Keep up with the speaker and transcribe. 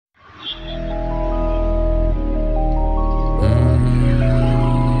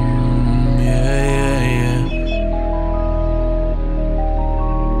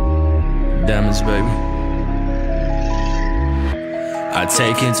honest, baby. I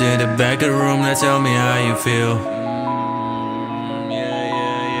take you to the back of the room, now tell me how you feel.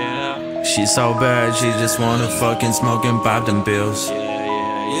 She's so bad, she just wanna fucking smoke and pop them pills.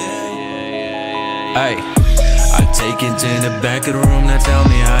 Ay, I take you to the back of the room, now tell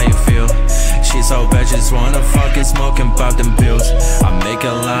me how you feel. She's so bad, she just wanna fucking smoke and pop them pills. I make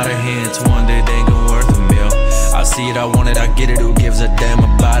a lot of hits, one day they gon' worth a meal. I see it, I want it, I get it, who gives a damn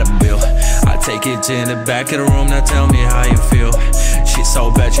about a bill? I take it to the back of the room, now tell me how you feel. She's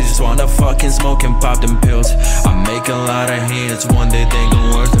so bad, she just wanna fucking smoke and pop them pills. I make a lot of hits, one day they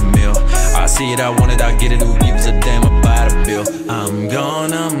gon' worth a meal. I see it, I want it, I get it, who gives a damn about a bill? I'm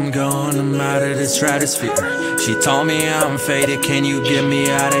gone, I'm out of the stratosphere. She told me I'm faded, can you get me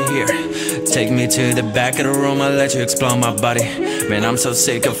out of here? Take me to the back of the room, I'll let you explore my body. Man, I'm so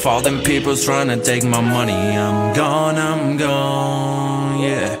sick of all them people trying to take my money. I'm gone,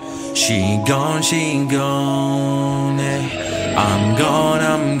 yeah. She gone, yeah. I'm gone,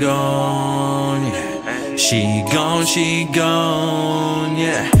 yeah. She gone,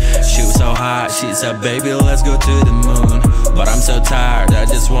 yeah. She was so hot, she said, baby, let's go to the moon. But I'm so tired, I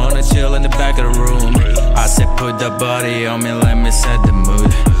just wanna chill in the back of the room. I said, put that body on me, let me set the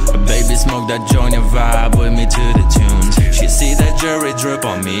mood. Baby, smoke that joint and vibe with me to the tunes. She see that jewelry drip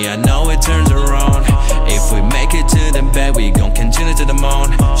on me, I know it turns her on. If we make it to the bed, we gon' continue to the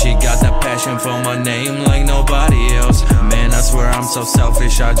moon. She got that passion for my name like nobody else. Man, I swear I'm so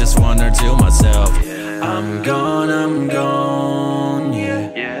selfish, I just want her to myself. I'm gone,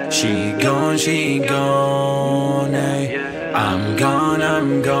 yeah. She gone, yeah. I'm gone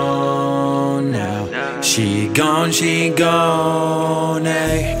now. She gone,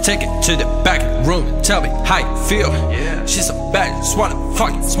 yeah. Take it to the back of the room and tell me how you feel. She's so bad, just wanna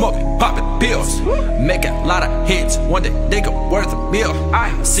fucking smoke and pop it pills. Make a lot of hits, one day they go worth a meal.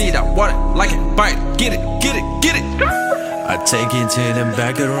 I see that water like it, bite, get it. I take you to the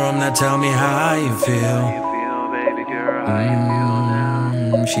back of the room, now tell me how you feel.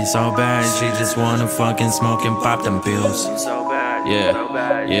 She's so bad, she just wanna fucking smoke and pop them pills. Yeah.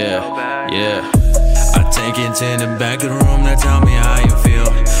 I take you to the back of the room, now tell me how you feel.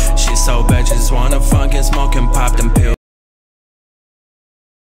 She's so bad, she just wanna fucking smoke and pop them pills.